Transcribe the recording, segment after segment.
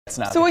It's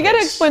not So we got to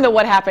explain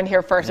what happened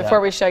here first before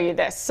we show you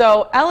this.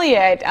 So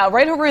Elliot,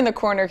 right over in the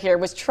corner here,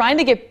 was trying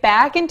to get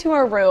back into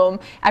our room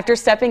after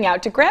stepping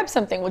out to grab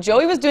something. Well,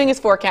 Joey was doing his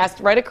forecast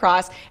right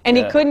across, and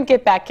he couldn't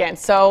get back in.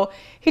 So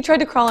he tried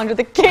to crawl under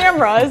the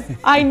cameras.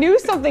 I knew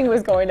something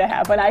was going to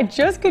happen. I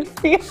just could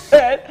feel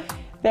it.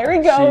 There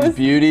he goes. She's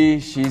beauty.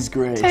 She's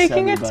grace.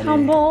 Taking a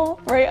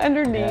tumble right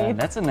underneath. Yeah,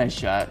 that's a nice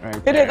shot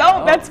right there. It is.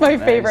 Oh, that's my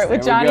favorite,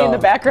 with Johnny in the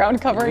background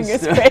covering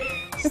his face.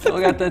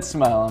 Still got that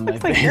smile on my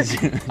face.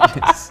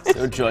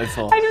 So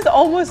joyful. I just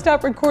almost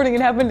stopped recording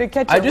and happened to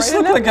catch it. I just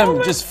look like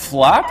I'm just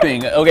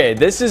flopping. Okay,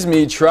 this is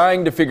me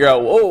trying to figure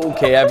out, whoa,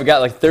 okay, I've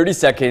got like 30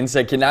 seconds.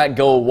 I cannot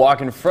go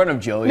walk in front of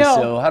Joey,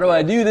 so how do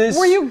I do this?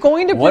 Were you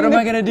going to What am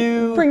I going to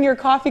do? Bring your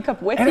coffee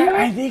cup with you?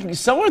 I think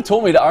someone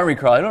told me to army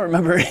crawl. I don't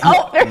remember.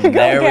 Oh, there you go.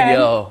 There again. we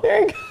go.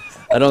 There you go.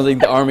 I don't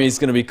think the Army is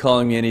going to be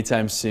calling me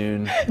anytime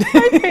soon.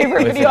 My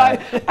favorite video.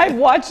 I've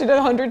watched it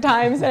 100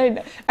 times.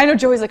 And I know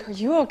Joey's like, are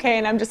you okay?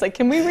 And I'm just like,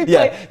 can we replay?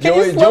 Yeah,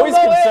 Joey's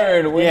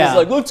concerned. We're just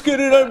like, let's get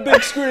it on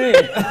big screen.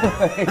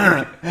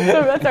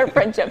 So that's our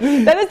friendship.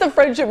 That is the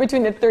friendship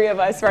between the three of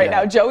us right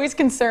now. Joey's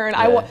concerned.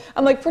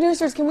 I'm like,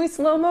 producers, can we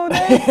slow-mo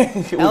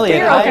this?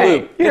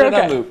 Elliot, You're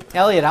okay.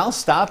 Elliot, I'll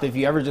stop if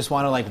you ever just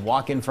want to like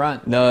walk in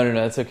front. No,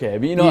 that's okay.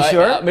 But you know,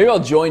 sure? maybe I'll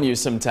join you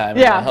sometime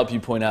and I'll help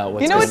you point out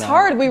what's going on. You know, it's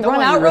hard. We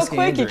run out real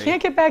quick. injury. You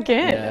can't get back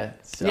in. Yeah.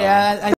 So. Yeah.